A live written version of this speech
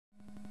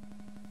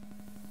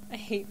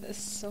hate this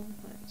so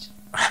much.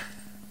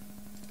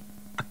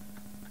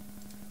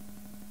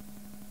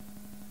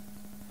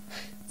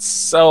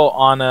 So,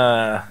 on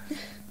a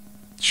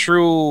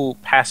true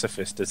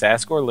pacifist, does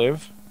Asgore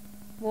live?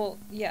 Well,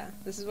 yeah,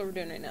 this is what we're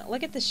doing right now.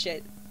 Look at this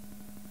shit.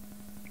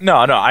 No,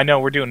 I know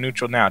we're doing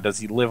neutral now. Does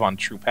he live on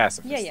true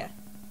pacifist? Yeah.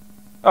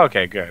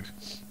 Okay, good.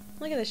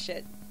 Look at this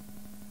shit.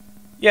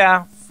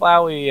 Yeah,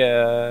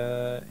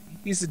 Flowey,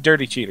 he's a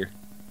dirty cheater.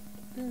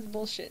 This is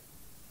bullshit.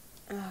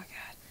 Oh, God.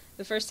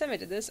 The first time I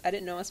did this, I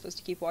didn't know I was supposed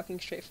to keep walking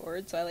straight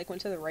forward, so I, like,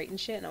 went to the right and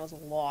shit, and I was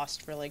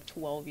lost for, like,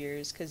 12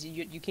 years, because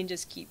you can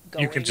just keep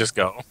going. You can just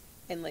go.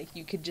 And, like,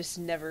 you could just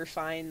never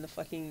find the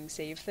fucking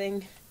save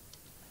thing.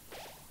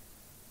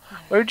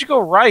 Where would you go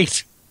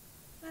right?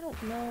 I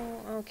don't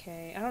know.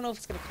 Okay. I don't know if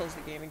it's gonna close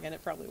the game again.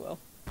 It probably will.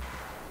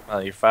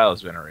 Well, your file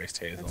has been erased,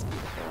 Hazel. That's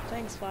beautiful.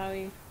 Thanks,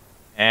 Flowey.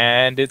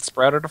 And it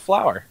sprouted a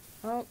flower.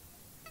 Oh,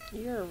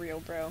 you're a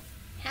real bro.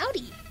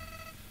 Howdy.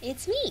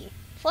 It's me,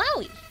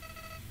 Flowey.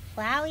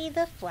 Flowey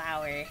the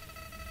Flower.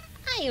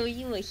 I owe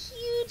you a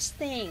huge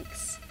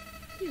thanks.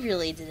 You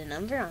really did a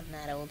number on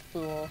that old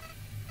fool.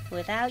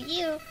 Without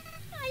you,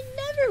 I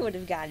never would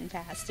have gotten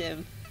past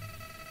him.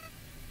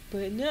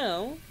 But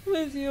now,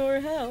 with your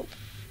help,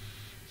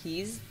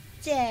 He's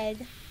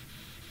dead.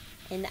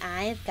 And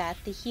I've got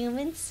the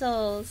human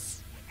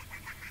souls.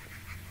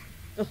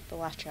 oh, the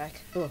laugh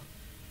track. Oh.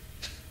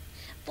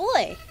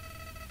 Boy,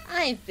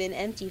 I've been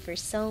empty for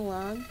so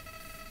long.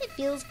 It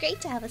feels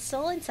great to have a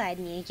soul inside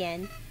me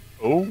again.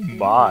 Oh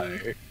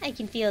my. I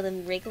can feel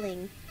them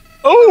wriggling.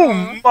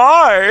 Oh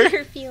my!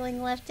 You're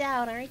feeling left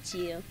out, aren't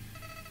you?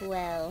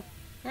 Well,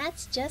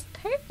 that's just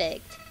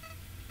perfect.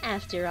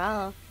 After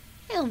all,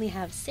 I only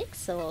have 6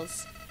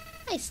 souls.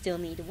 I still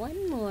need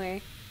 1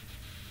 more.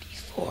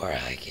 Before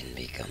I can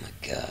become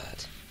a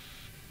god.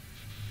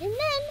 And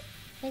then,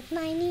 with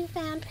my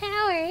newfound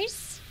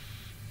powers,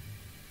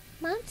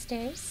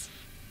 monsters.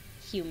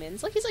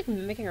 Humans. Look, he's like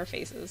mimicking our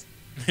faces.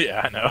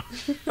 Yeah, I know.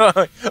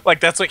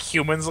 Like, that's what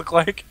humans look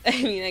like?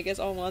 I mean, I guess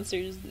all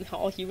monsters,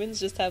 all humans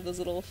just have those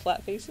little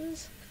flat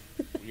faces.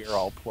 We're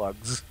all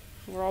plugs.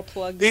 We're all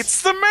plugged.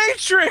 It's the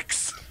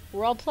Matrix!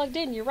 We're all plugged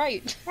in, you're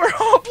right. We're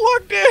all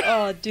plugged in!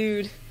 Oh,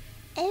 dude.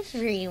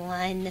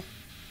 Everyone.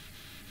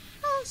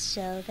 I'll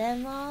show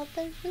them all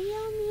the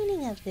real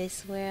meaning of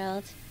this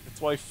world.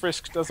 That's why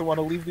Frisk doesn't want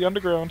to leave the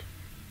underground.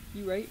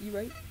 You right, you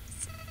right.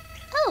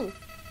 Oh,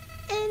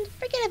 and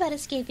forget about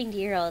escaping to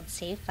your old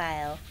save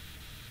file.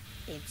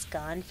 It's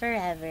gone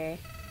forever.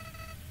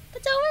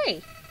 But don't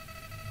worry.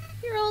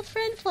 Your old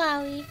friend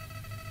Flowey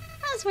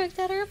has worked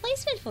out a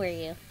replacement for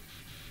you.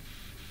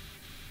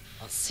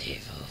 I'll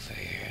save over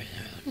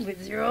here.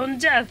 With your own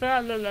death. La,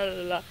 la, la,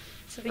 la, la.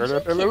 So that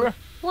you can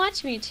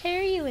Watch me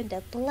tear you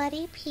into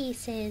bloody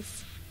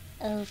pieces.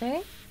 Over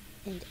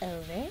and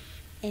over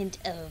and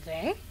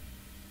over.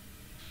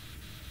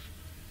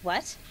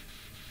 What?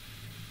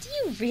 Do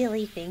you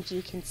really think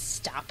you can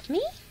stop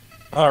me?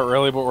 Not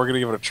really, but we're gonna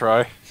give it a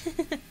try.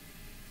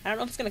 I don't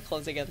know if it's gonna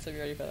close again, so be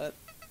ready for that.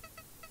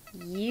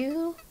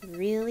 You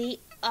really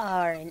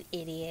are an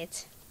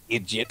idiot.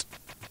 Idiot.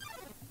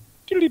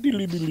 Dude,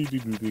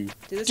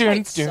 this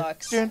fight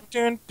sucks. But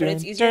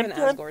it's easier than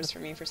Asgore's for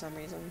me for some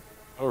reason.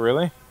 Oh,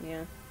 really?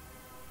 Yeah.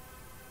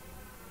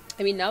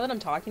 I mean, now that I'm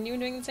talking to you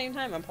and doing it at the same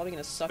time, I'm probably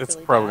gonna suck It's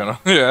really probably bad.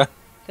 gonna, yeah.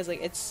 Because,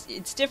 like,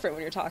 it's different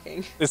when you're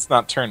talking. It's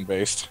not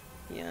turn-based.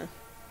 Yeah.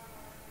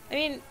 I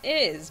mean, it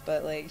is,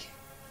 but, like...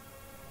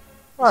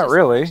 Not just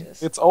really.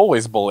 obnoxious. It's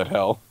always bullet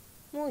hell.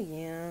 Well,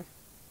 yeah.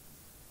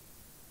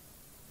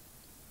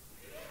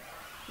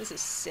 This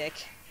is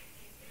sick.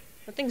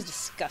 That thing's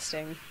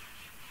disgusting.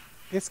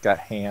 It's got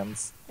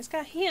hands. It's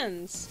got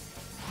hands.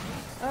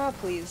 Oh,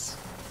 please.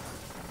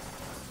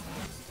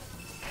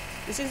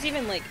 This isn't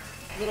even, like,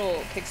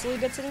 little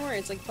pixely bits anymore.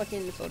 It's, like,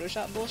 fucking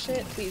Photoshop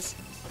bullshit. Please.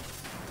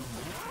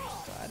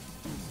 God.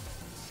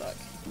 Fuck.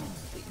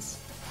 Please.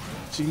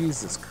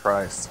 Jesus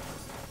Christ.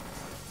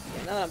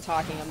 Yeah, now that I'm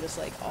talking, I'm just,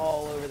 like,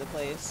 all over the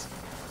place.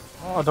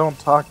 Oh, don't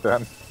talk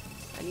then.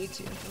 I need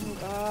to. Oh,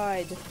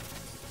 God.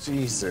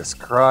 Jesus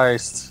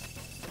Christ.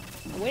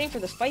 I'm waiting for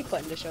the fight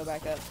button to show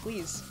back up.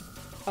 Please.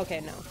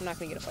 Okay, no. I'm not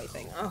gonna get a fight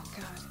thing. Oh,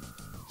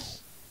 God.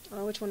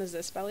 Oh, which one is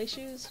this? Ballet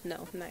shoes?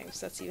 No, knives.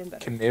 That's even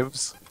better.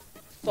 Knivs.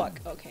 Fuck.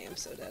 Okay, I'm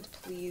so dead.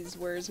 Please,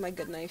 where's my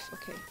good knife?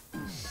 Okay.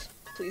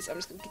 Please, I'm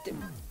just gonna get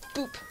them.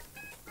 Boop.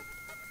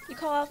 You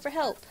call out for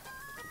help.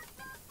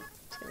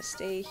 Just gonna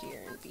stay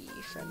here and be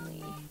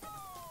friendly.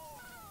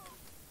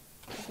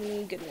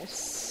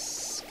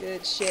 Goodness.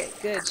 Good shit.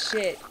 Good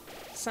shit.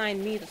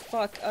 Sign me the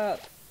fuck up.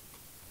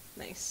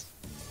 Nice.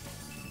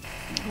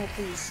 Oh,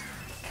 please.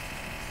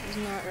 I was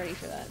not ready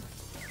for that.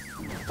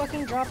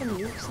 Fucking dropping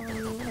nukes on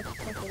me. What a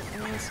fucking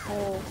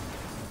asshole.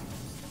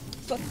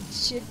 Fucking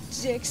shit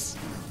dicks.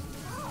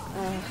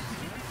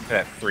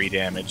 That 3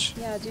 damage.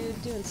 Yeah,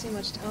 dude, doing too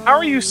much. Oh, How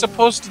are you no.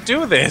 supposed to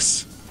do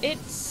this?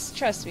 It's...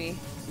 trust me.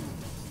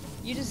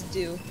 You just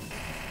do.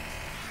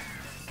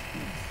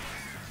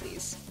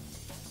 Please.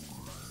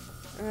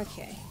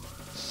 Okay.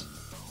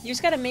 You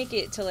just gotta make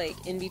it to,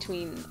 like, in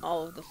between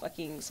all of the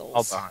fucking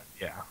souls. Hold on,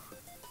 yeah.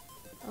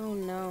 Oh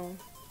no.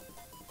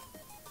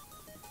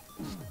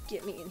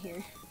 Get me in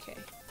here. Okay.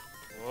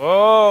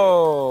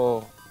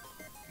 Whoa!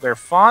 They're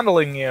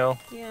fondling you.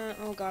 Yeah,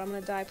 oh god, I'm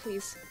gonna die,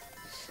 please.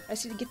 I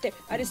just need to get there.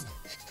 I just...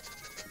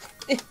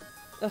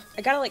 Ugh,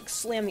 I gotta, like,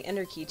 slam the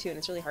enter key, too, and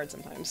it's really hard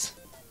sometimes.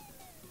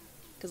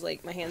 Because,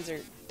 like, my hands are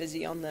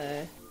busy on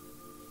the...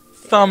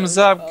 Thumbs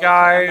arrows. up, Oh, okay,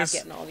 guys! I'm not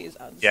getting all these.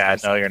 Oh, this Yeah,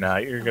 is no, you're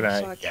not. You're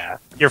gonna... fuck. Yeah,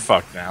 you're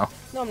fucked now.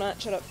 No, I'm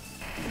not. Shut up.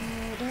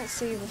 Don't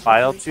save a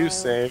File fucking 2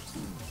 saved.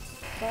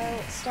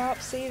 File. Stop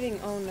saving.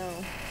 Oh, no.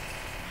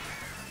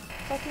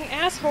 Fucking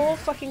asshole.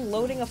 Fucking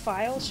loading a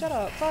file. Shut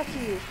up. Fuck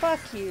you. Fuck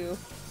you.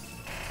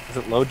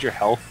 Does it load your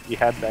health you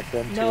had back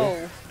then, too?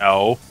 No.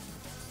 No.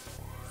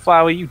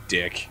 Flowey, you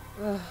dick.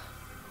 Ugh.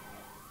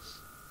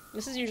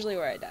 This is usually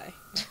where I die.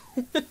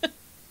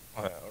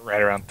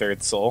 Right around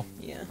third soul.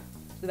 Yeah.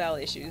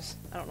 Without issues.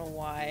 I don't know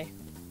why.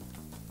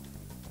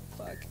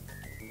 Fuck.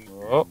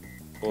 Whoa.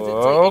 Because it's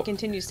Whoa. like, it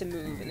continues to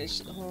move, and it's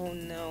just, oh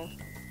no.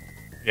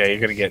 Yeah, you're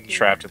gonna get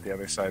trapped at the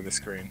other side of the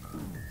screen.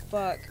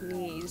 Fuck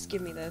me. Just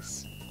give me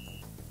this.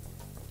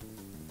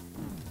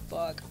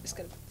 Fuck. Just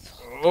gotta...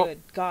 Oh.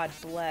 Good. God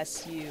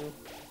bless you.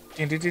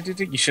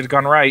 You should have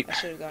gone right. I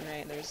should have gone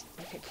right. There's...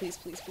 Okay, please,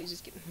 please, please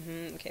just get...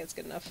 Okay, that's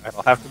good enough.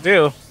 That'll have to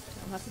do.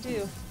 I'll have to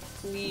do.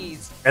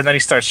 Please. And then he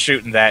starts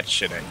shooting that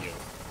shit at you.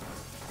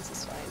 This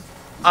is fine.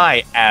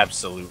 I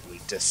absolutely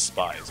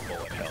despise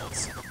bullet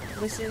hells.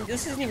 Listen,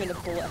 this isn't even a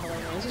bullet hell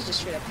anymore. This is just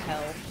straight up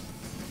hell.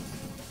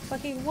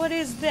 Fucking, what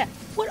is that?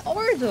 What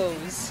are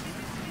those?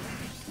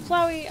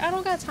 Flowey, I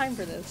don't got time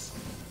for this.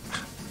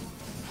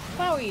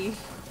 Flowey.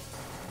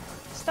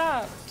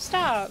 Stop.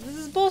 Stop. This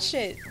is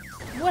bullshit.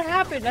 What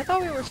happened? I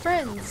thought we were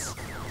friends.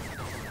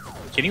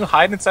 Can you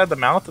hide inside the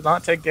mouth and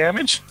not take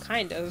damage?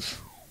 Kind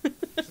of.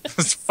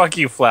 Fuck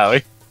you,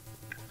 Flowey.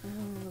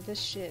 Oh, this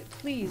shit.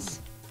 Please.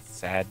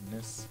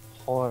 Sadness,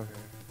 horror.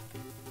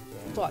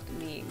 Fuck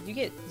me. You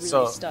get really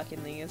So- stuck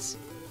in these.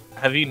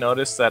 Have you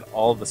noticed that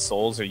all the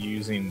souls are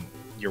using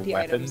your The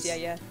weapons? items, yeah,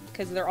 yeah.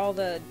 Because they're all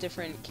the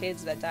different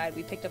kids that died.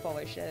 We picked up all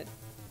their shit.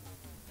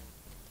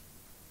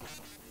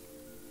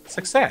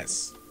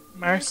 Success.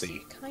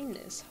 Mercy.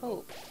 Kindness,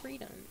 hope,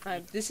 freedom.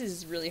 This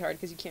is really hard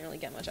because you can't really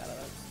get much out of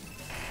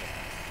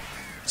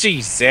it.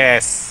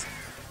 Jesus.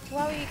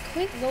 Flowey,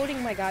 quit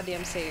loading my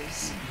goddamn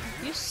saves.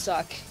 You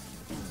suck.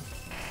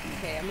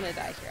 Okay, I'm gonna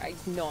die here. I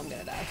know I'm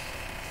gonna die.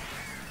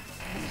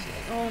 I have a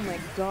feeling. Oh my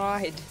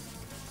god.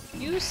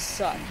 You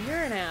suck. You're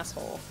an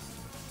asshole.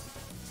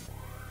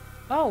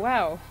 Oh,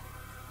 wow.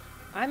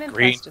 I'm impressed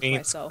Great with means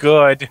myself.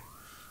 good.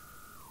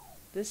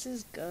 This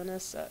is gonna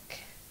suck.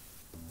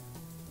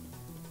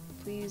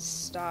 Please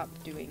stop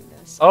doing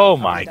this. Oh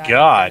I'm my gonna die.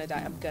 god. I'm gonna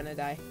die. I'm gonna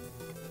die.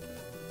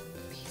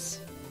 Please.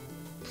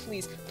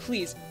 Please.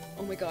 Please.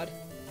 Oh my god.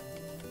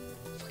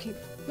 Fucking...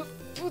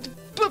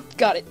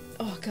 Got it.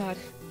 Oh god.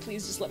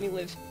 Please just let me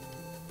live.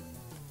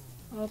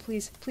 Oh,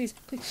 please. Please.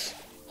 Please.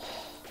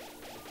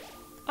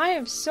 I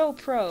am so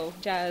pro,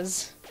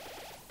 Jazz.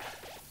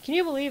 Can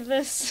you believe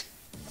this?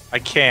 I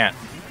can't.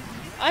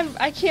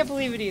 I can't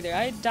believe it either.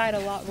 I died a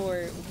lot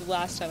more the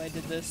last time I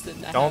did this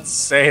than I Don't have.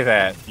 say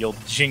that. You'll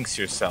jinx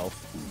yourself.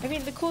 I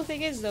mean, the cool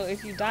thing is, though,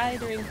 if you die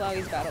during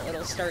Flowey's battle,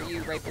 it'll start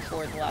you right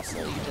before the last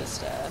soul you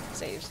just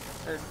saved.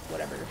 Or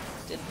whatever.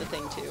 Did the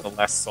thing, too. The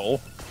last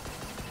soul?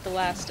 The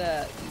last,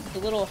 the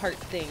little heart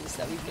things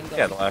that we've been going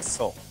Yeah, the for. last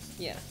soul.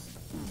 Yeah.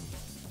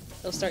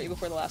 They'll start you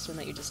before the last one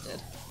that you just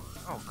did.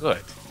 Oh,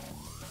 good.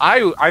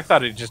 I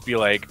thought it'd just be,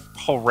 like,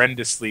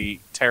 horrendously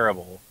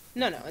terrible.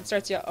 No, it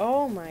starts you...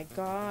 Oh my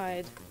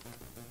god.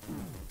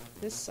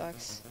 This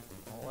sucks.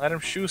 Let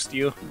him shoost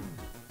you.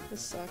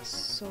 This sucks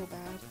so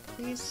bad.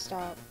 Please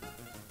stop.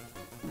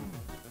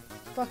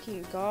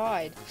 Fucking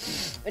god.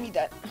 I need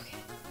that. Okay.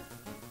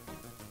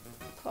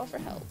 Call for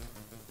help.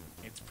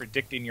 It's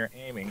predicting your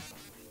aiming.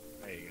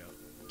 There you go.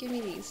 Give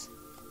me these.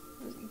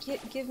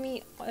 Give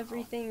me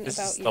everything This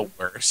about is you. the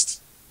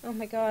worst. Oh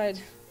my god.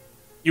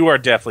 You are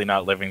definitely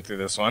not living through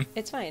this one.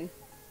 It's fine.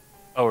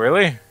 Oh,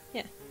 really?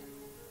 Yeah.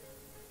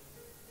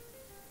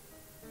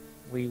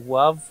 We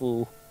love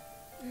you.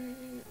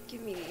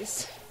 Give me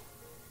these.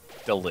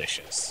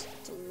 Delicious.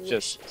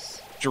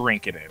 Delicious.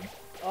 Drink it in.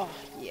 Oh,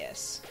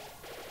 yes.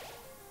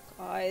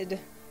 God.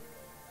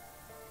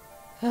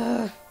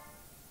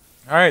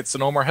 Alright, so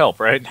no more help,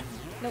 right?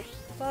 Nope.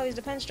 Flowey's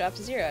defense dropped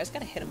to 0. I just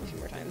gotta hit him a few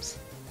more times.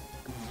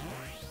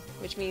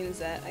 Which means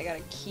that I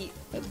gotta keep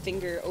a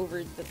finger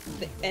over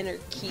the enter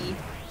key.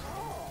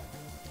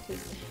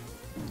 'Cause...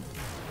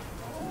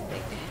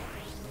 Wait.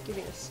 Give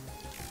me this.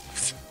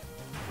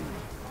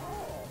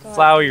 God,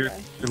 Flower, I'm you're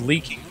gonna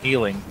leaking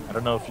healing. I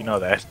don't know if you know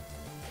that.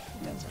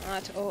 die. Does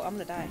not. Oh, I'm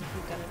gonna die.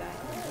 I'm gonna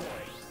die.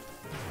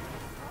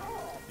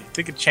 You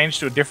think it changed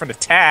to a different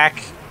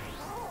attack?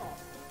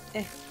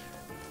 Eh.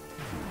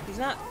 He's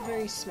not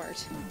very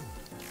smart.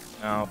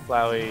 No,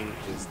 Flowey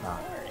is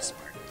not very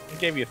smart. He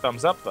gave you a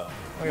thumbs up, though.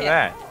 Look at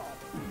Yeah. that.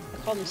 I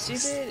called him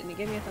stupid, and he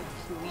gave me a thumb.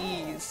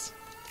 Please.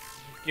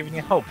 Giving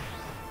you hope.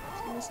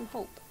 Give me some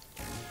hope.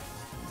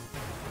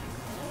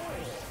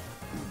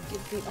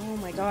 Give me... Oh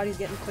my god, he's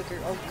getting quicker.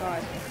 Oh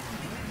god.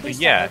 Please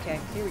yeah. stop. Okay,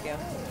 here we go.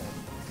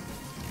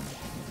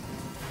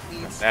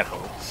 Please. That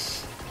hope.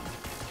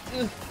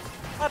 Ugh.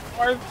 What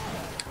are...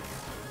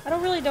 I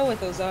don't really know what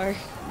those are.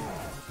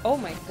 Oh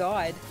my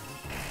god.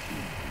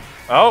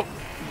 Oh!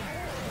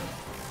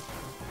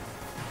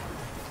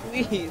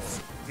 Please.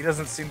 He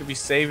doesn't seem to be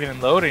saving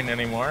and loading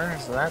anymore,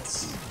 so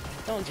that's...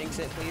 Don't jinx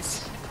it,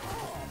 please.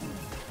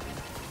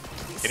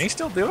 Can he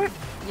still do it?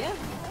 Yeah.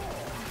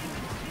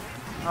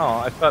 Oh,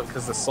 I thought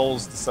because the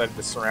souls decided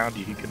to surround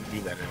you, he couldn't do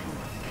that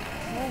anymore.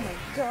 Oh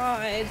my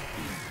god.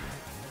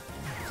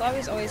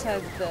 Flowers always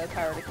had the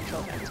power to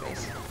control time and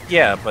space.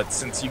 Yeah, but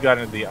since you got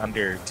into the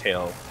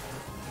Undertale,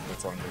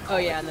 that's what I'm gonna call Oh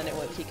it, yeah, and then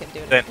he could do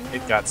it. then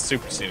it got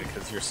superseded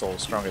because your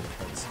soul's stronger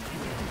than his.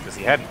 Because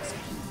he hadn't.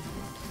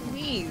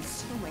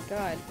 Please. Oh my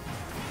god.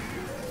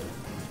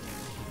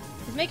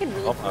 He's making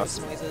really gross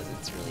noises.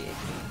 It's really icky.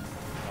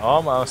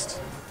 Almost.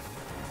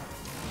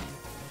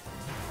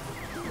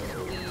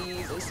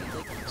 Please. I see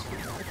like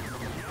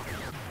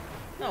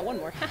no, one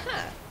more.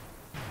 Haha.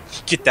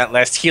 Get that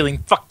last healing.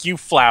 Fuck you,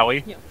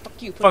 Flowey. Yeah,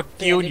 fuck you. Put Fuck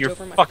a you and bandage your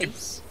over my fucking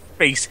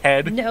face.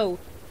 head. No.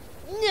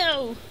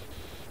 No.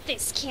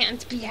 This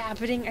can't be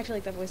happening. I feel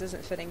like that voice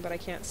isn't fitting, but I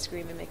can't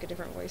scream and make a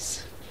different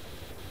voice.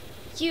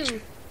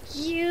 You.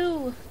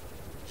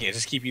 Yeah,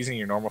 just keep using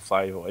your normal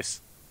Flowey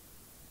voice.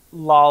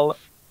 Lol.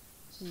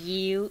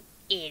 You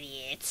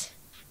idiot.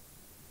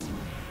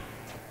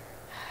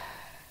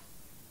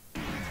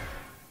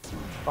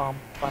 Bum,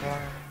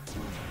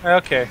 ba-da.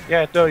 Okay,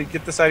 yeah, no, you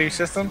get this out of your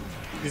system?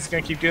 You're just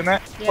gonna keep doing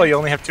that? Yeah. Well, you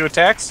only have 2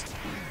 attacks?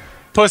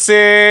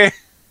 Pussy!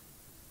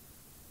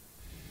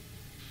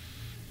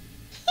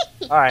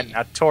 Alright,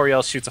 now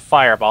Toriel shoots a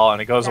fireball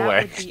and it goes That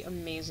away. would be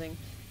amazing.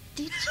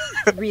 Did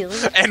you really?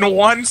 And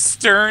one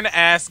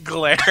stern-ass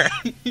glare.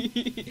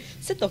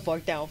 Sit the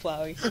fuck down,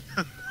 Flowey.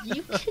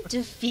 You could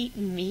defeat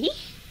me?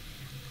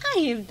 I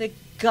am the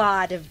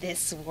god of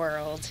this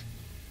world.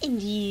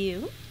 And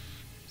you?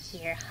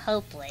 You're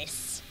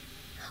hopeless.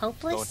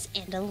 Hopeless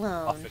and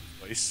alone. Muffet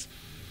voice.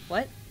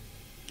 What?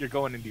 You're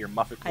going into your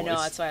Muffet voice. I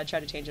know, that's why I tried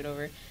to change it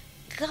over.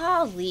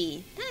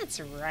 Golly, that's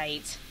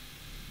right.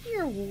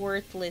 You're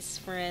worthless,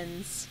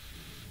 friends.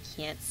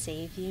 Can't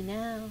save you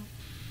now.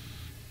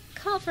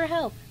 Call for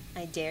help.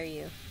 I dare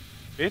you.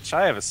 Bitch,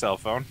 I have a cell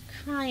phone.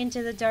 Cry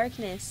into the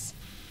darkness.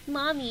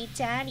 Mommy,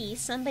 Daddy,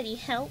 somebody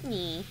help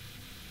me.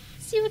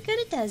 See what good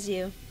it does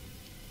you.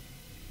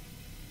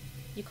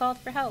 You called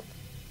for help.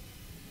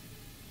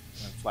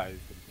 And Flowey's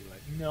gonna be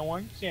like, no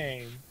one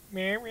came.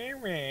 Meh, meh,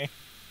 meh.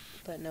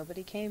 But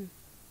nobody came.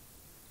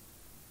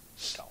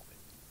 Called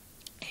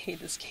it. I hate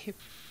this game.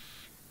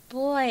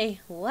 Boy,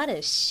 what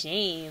a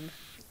shame.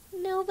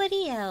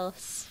 Nobody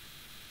else.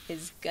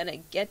 Is gonna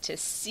get to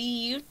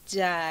see you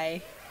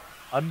die.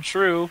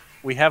 Untrue.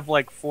 We have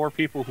like 4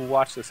 people who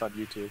watch this on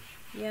YouTube.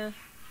 Yeah.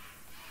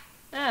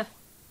 Ah.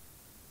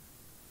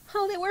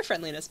 Oh, they were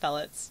friendliness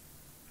pellets.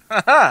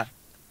 Haha!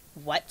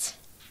 What?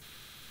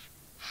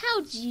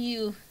 How'd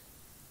you...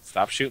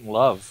 Stop shooting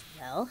love.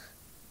 Well,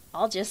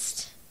 I'll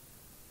just...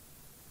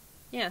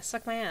 Yeah,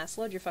 suck my ass.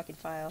 Load your fucking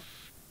file.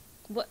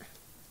 What?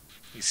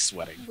 He's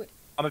sweating.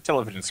 Wh- On a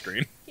television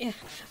screen. Yeah.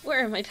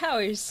 Where are my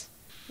powers?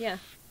 Yeah.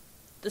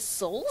 The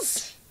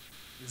souls?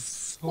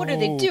 So... What are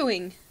they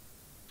doing?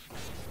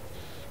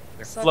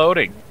 They're Suck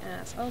floating. my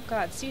ass. Oh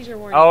god, seizure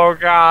warning. Oh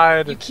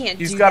god. You can't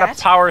He's do got that.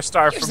 a power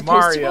star You're from supposed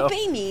Mario. to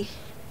obey me.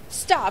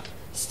 Stop.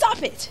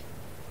 Stop it.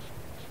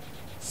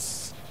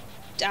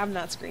 I'm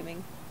not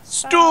screaming.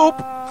 Stoop!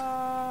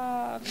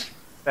 Stop.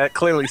 That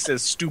clearly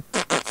says stoop.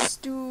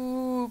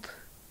 Stoop.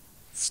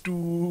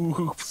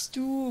 Stoop.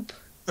 Stoop.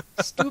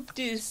 Stoop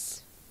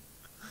this.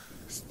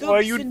 Stoop Why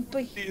you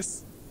senpai.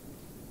 this?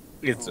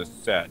 It's a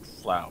sad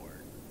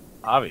flower.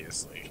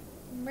 Obviously.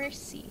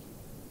 Mercy.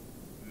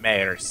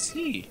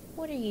 Merci.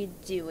 What are you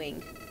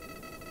doing?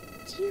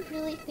 Do you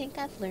really think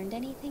I've learned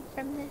anything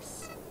from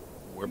this?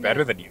 We're No.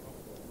 better than you.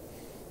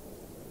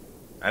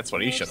 That's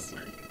what he Mercy. should have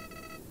learned.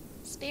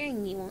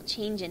 Sparing me won't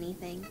change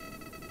anything.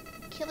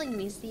 Killing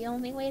me's the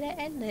only way to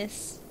end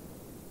this.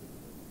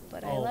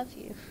 But I Oh. love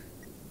you.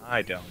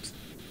 I don't.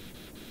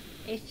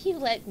 If you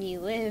let me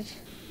live,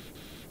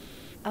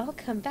 I'll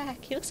come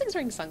back. He looks like he's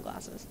wearing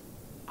sunglasses.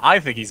 I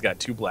think he's got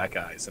 2 black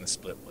eyes and a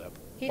split lip.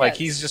 He Like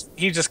does.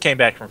 he just came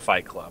back from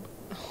Fight Club.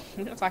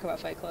 We don't talk about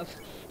Fight Club.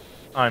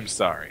 I'm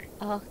sorry.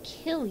 I'll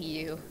kill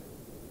you.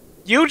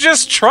 You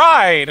just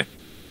tried.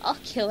 I'll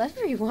kill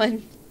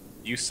everyone.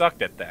 You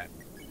sucked at that.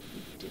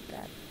 Did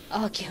that.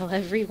 I'll kill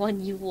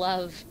everyone you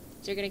love.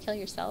 So you're gonna kill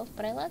yourself,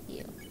 but I love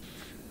you.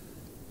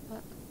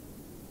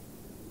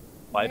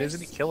 Why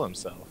doesn't he kill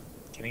himself?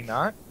 Can he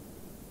not?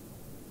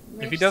 If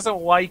he Mercy.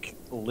 doesn't like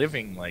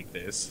living like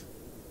this,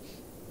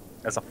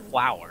 as a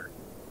flower,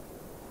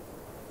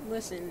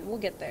 Listen, we'll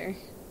get there.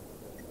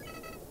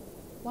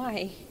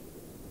 Why?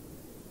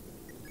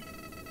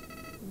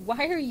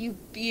 Why are you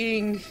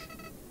being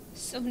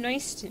so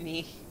nice to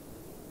me?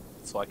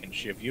 so I can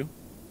shiv you.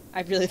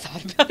 I really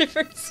thought about it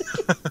for a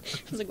second. I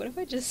was like, what if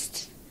I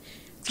just...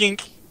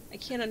 Gink. I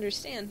can't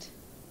understand.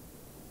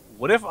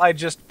 What if I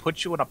just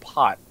put you in a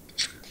pot?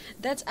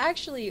 That's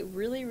actually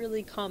really,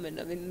 really common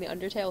in the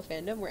Undertale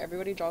fandom, where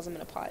everybody draws him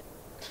in a pot.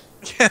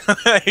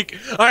 Like,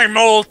 I'm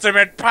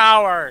ultimate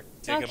power!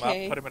 Take him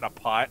Okay. up, put him in a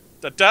pot.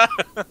 Da-da!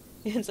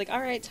 It's like,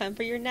 alright, time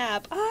for your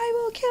nap. I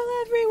will kill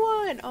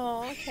everyone!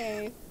 Oh,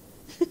 okay.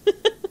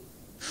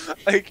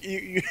 Like,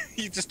 you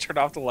just turn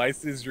off the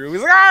lights in his room.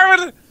 He's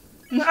like,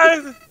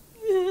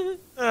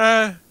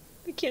 I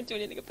can't do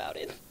anything about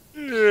it. I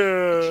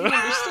yeah. can't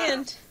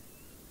understand.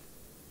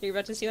 You're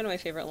about to see one of my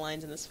favorite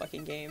lines in this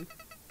fucking game.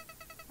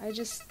 I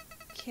just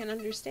can't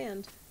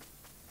understand.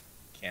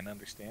 Can't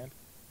understand?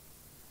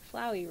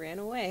 Flowey ran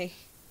away.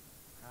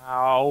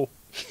 Ow.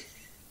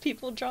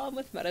 People draw him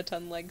with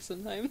Metaton legs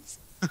sometimes.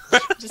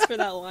 Just for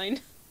that line.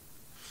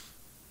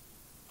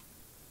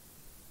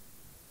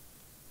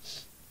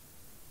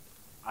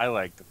 I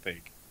like to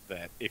think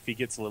that if he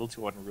gets a little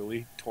too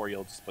unruly,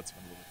 Toriel just puts him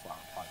in a little flower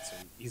pot, so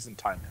he's in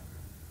timeout.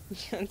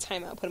 Yeah,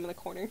 timeout, put him in the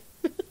corner.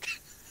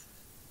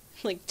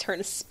 Like,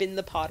 spin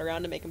the pot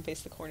around to make him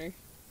face the corner.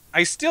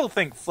 I still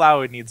think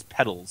Flower needs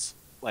petals.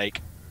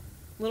 Like,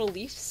 Little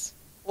leaves?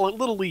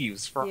 little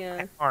leaves for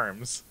Yeah.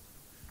 arms.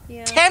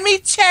 Yeah. Tammy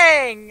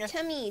Chang!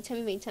 Tummy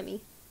made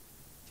tummy.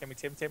 Timmy?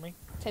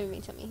 Tummy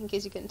made tummy, in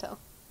case you couldn't tell.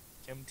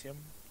 Tim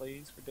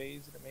plays for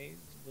days in a maze.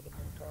 Little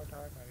more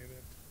time.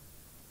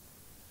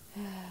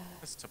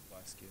 It's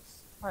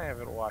Tobuscus. I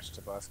haven't watched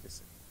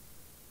Tobuscus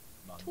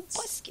in months.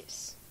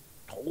 Tobuscus.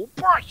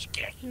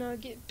 Tobuscus!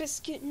 Nugget,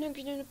 biscuit,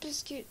 nugget, and a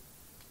biscuit.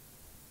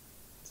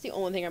 It's the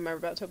only thing I remember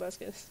about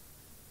Tobuscus.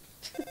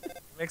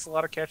 Makes a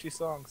lot of catchy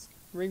songs.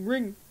 Ring,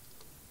 ring.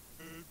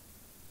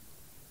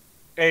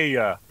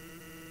 Hey,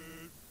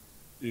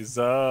 is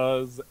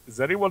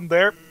anyone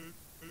there?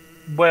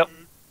 Well,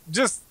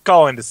 just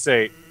calling to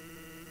say,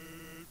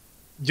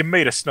 you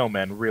made a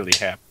snowman really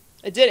happy.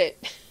 I did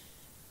it!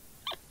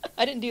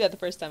 I didn't do that the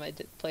first time I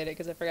played it,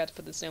 because I forgot to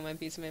put the snowman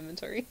piece in my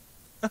inventory.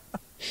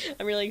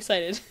 I'm really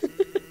excited.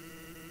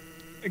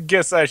 I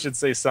guess I should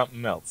say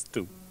something else,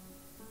 too.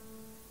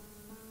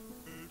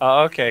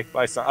 Okay,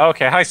 bye, Sans.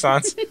 Okay, hi,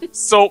 Sans.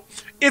 So,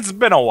 it's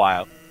been a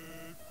while.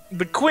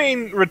 The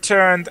Queen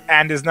returned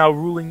and is now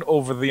ruling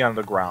over the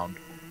underground.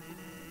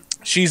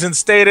 She's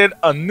instated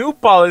a new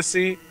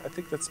policy. I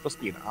think that's supposed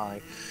to be an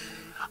I.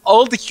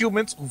 All the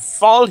humans who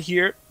fall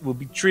here will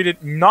be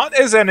treated not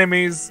as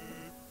enemies,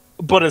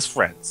 but as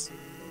friends.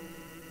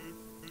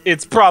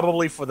 It's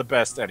probably for the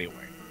best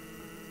anyway.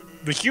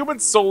 The human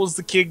souls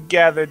the king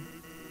gathered,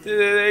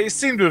 they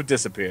seem to have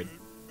disappeared.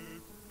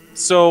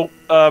 So,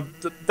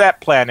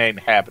 that plan ain't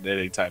happening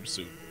anytime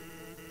soon.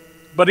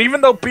 But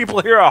even though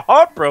people here are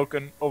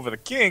heartbroken over the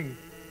king,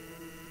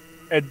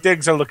 and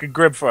things are looking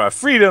grim for our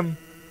freedom,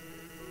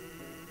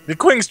 the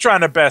Queen's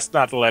trying her best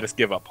not to let us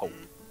give up hope.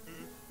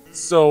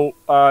 So,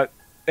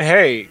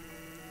 hey,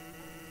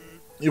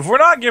 if we're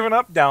not giving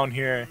up down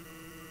here,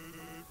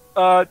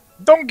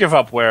 don't give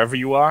up wherever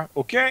you are,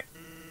 okay?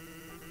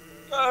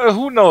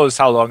 Who knows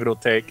how long it'll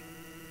take.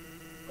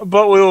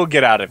 But we will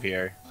get out of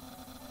here.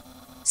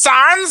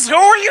 Sans, who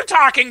are you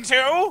talking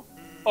to?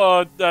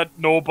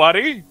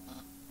 Nobody.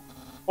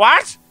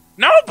 What?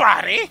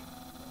 Nobody?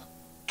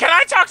 Can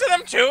I talk to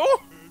them too?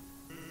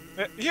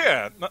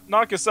 Yeah,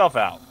 knock yourself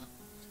out.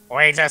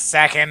 Wait a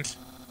second.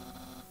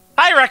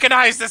 I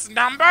recognize this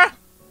number.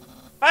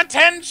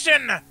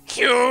 Attention,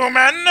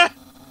 human.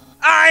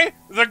 I,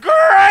 the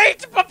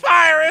Great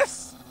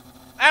Papyrus,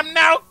 am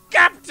now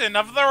captain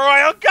of the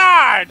Royal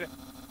Guard.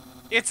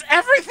 It's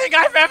everything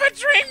I've ever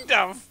dreamed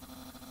of.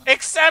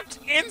 Except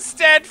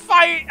instead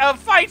of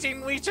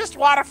fighting, we just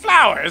water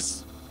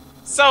flowers.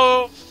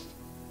 So,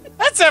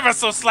 that's ever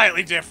so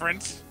slightly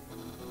different.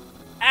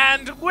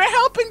 And we're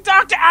helping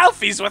Dr.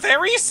 Alphys with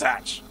her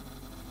research.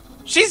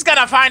 She's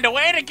gonna find a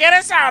way to get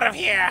us out of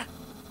here.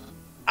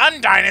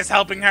 Undyne is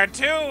helping her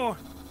too.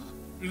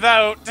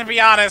 Though, to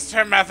be honest,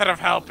 her method of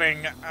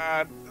helping,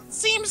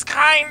 seems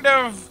kind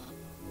of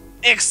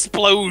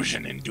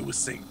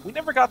explosion-inducing. We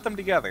never got them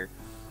together.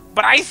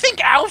 But I think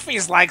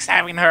Alphys likes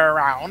having her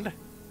around.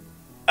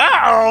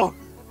 Uh-oh!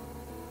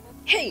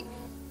 Hey,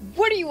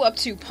 what are you up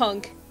to,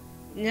 punk?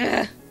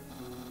 Nah.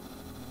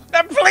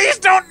 Please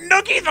don't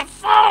noogie the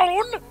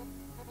phone!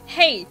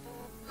 Hey,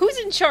 who's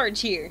in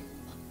charge here?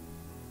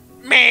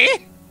 Me?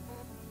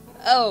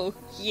 Oh,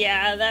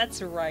 yeah,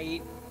 that's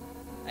right.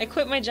 I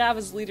quit my job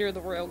as leader of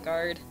the Royal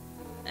Guard.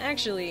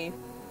 Actually,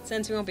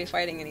 since we won't be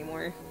fighting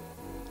anymore,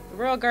 the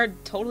Royal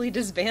Guard totally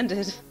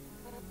disbanded.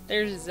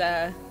 There's,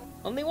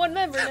 only one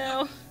member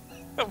now.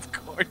 Of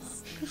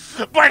course.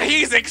 But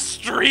he's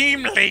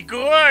extremely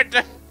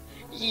good!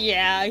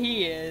 Yeah,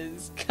 he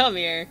is. Come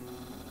here.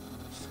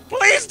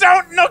 Please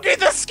don't noogie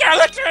the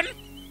skeleton!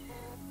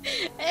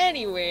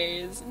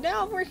 Anyways,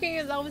 now I'm working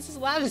as Alphys'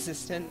 lab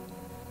assistant.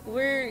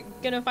 We're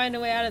gonna find a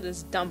way out of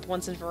this dump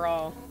once and for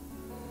all.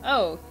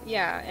 Oh,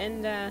 yeah,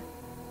 and,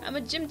 I'm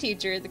a gym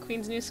teacher at the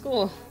Queen's new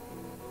school.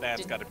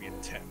 That's gotta be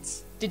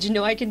intense. Did you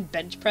know I can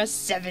bench press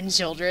 7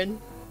 children?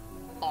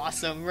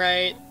 Awesome,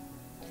 right?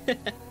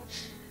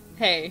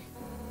 Hey,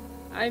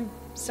 I'm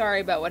sorry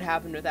about what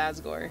happened with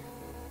Asgore.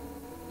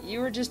 You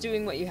were just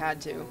doing what you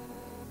had to.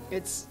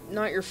 It's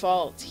not your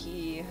fault.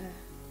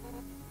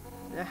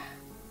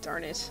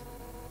 Darn it.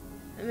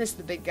 I miss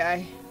the big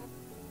guy.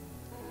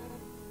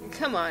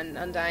 Come on,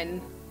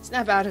 Undyne.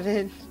 Snap out of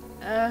it.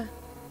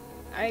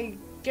 I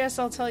guess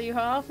I'll tell you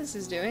how Alphys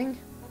is doing.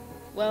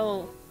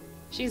 Well,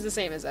 she's the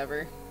same as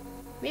ever.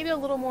 Maybe a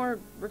little more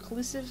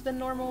reclusive than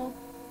normal.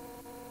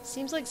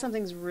 Seems like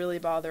something's really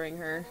bothering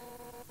her.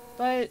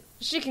 But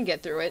she can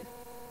get through it.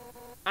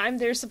 I'm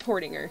there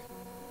supporting her.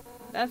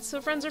 That's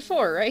what friends are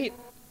for, right?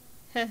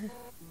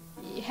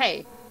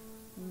 Hey,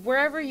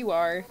 wherever you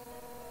are,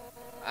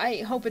 I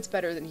hope it's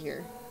better than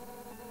here.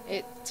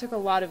 It took a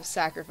lot of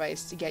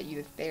sacrifice to get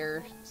you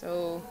there,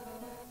 so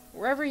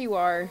wherever you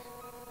are,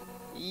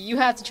 you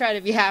have to try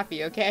to be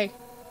happy, okay?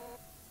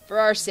 For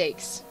our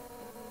sakes.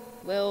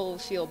 We'll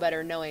feel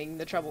better knowing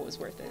the trouble was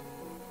worth it.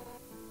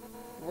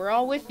 We're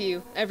all with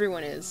you.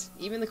 Everyone is.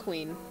 Even the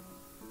Queen.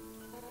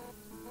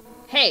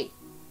 Hey!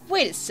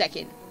 Wait a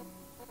second!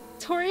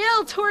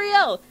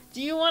 Toriel!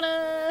 Do you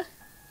wanna...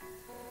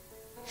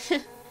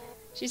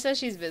 She says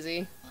she's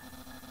busy.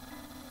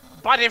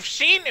 But if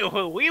she knew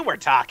who we were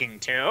talking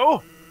to...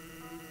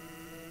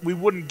 We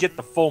wouldn't get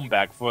the phone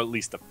back for at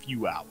least a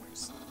few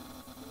hours.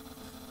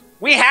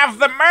 We have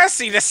the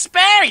mercy to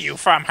spare you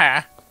from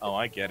her! Oh,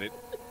 I get it.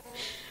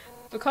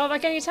 But call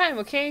back anytime,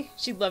 okay?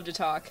 She'd love to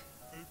talk.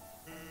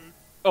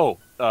 Oh,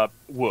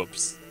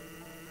 whoops.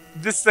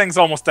 This thing's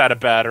almost out of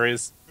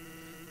batteries.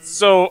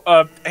 So,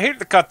 I hate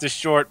to cut this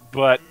short,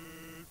 but,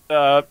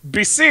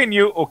 be seeing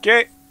you,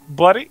 okay,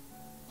 buddy?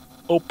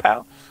 Oh,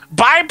 pal.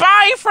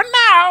 Bye-bye for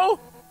now!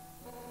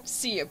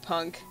 See ya,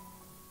 punk.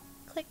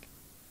 Click.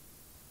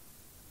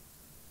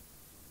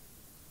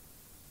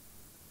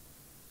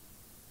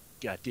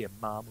 Goddamn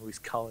mom always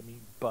calling me,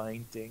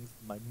 buying things,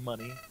 my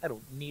money. I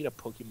don't need a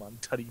Pokemon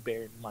teddy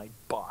bear in my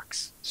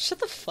box. Shut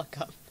the fuck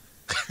up.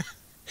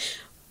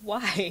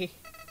 Why?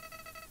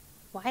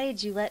 Why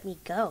did you let me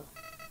go?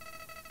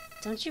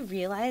 Don't you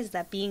realize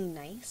that being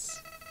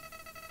nice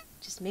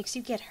just makes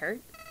you get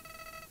hurt?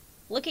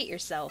 Look at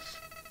yourself.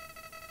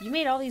 You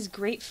made all these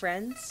great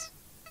friends,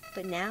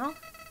 but now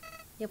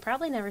you'll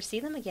probably never see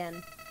them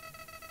again.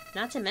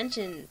 Not to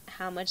mention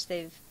how much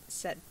they've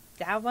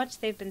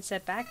been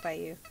set back by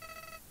you.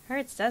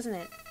 Hurts, doesn't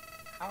it?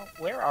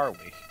 Where are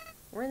we?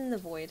 We're in the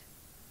void.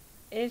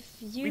 If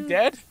you... We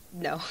dead?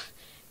 No.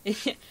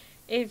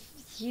 If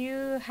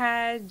you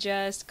had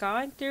just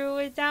gone through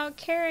without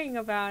caring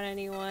about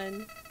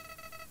anyone,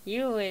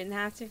 you wouldn't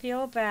have to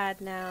feel bad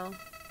now.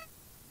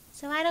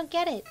 So I don't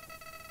get it.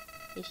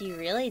 If you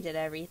really did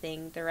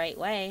everything the right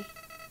way,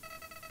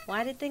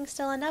 why did things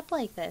still end up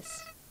like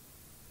this?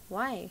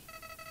 Why?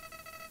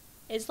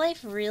 Is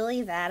life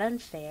really that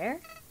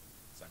unfair?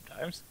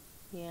 Sometimes.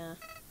 Yeah.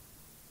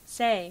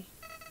 Say,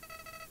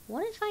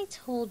 what if I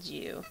told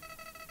you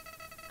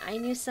I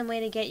knew some way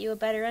to get you a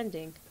better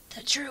ending?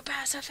 The true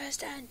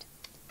pacifist end.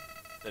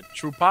 The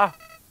troopa?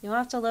 You'll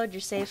have to load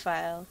your save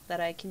file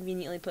that I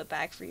conveniently put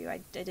back for you.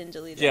 I didn't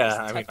delete it. Yeah, just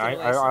I mean, tucked it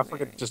away I somewhere.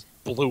 fucking just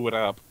blew it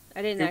up.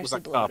 I didn't it was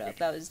actually a blow it copy. up.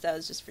 That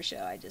was just for show.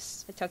 I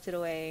tucked it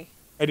away.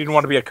 I didn't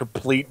want to be a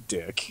complete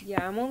dick.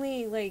 Yeah, I'm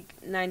only like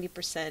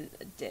 90%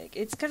 a dick.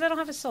 It's because I don't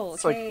have a soul.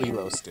 It's Okay? like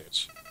Lilo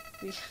Stitch.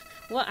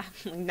 Well,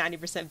 I'm like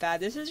 90% bad.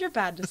 This is your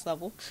badness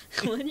level.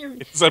 When you're...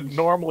 It's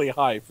abnormally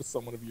high for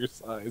someone of your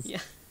size.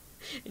 Yeah,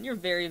 and you're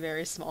very,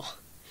 very small.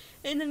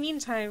 In the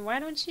meantime, why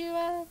don't you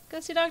go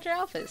see Dr.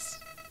 Alphys?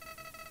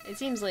 It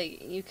seems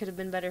like you could have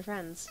been better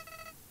friends.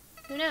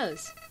 Who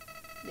knows?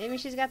 Maybe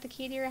she's got the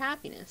key to your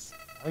happiness.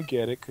 I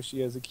get it, because she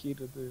has a key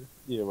to the...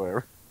 Yeah,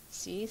 whatever.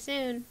 See you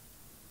soon.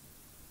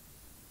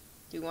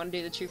 Do you want to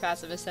do the True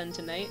Pacifist End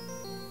tonight?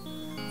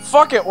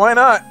 Fuck it, why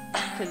not?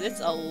 Because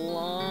it's a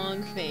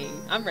long thing.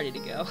 I'm ready to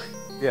go.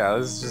 Yeah,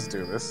 let's just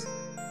do this.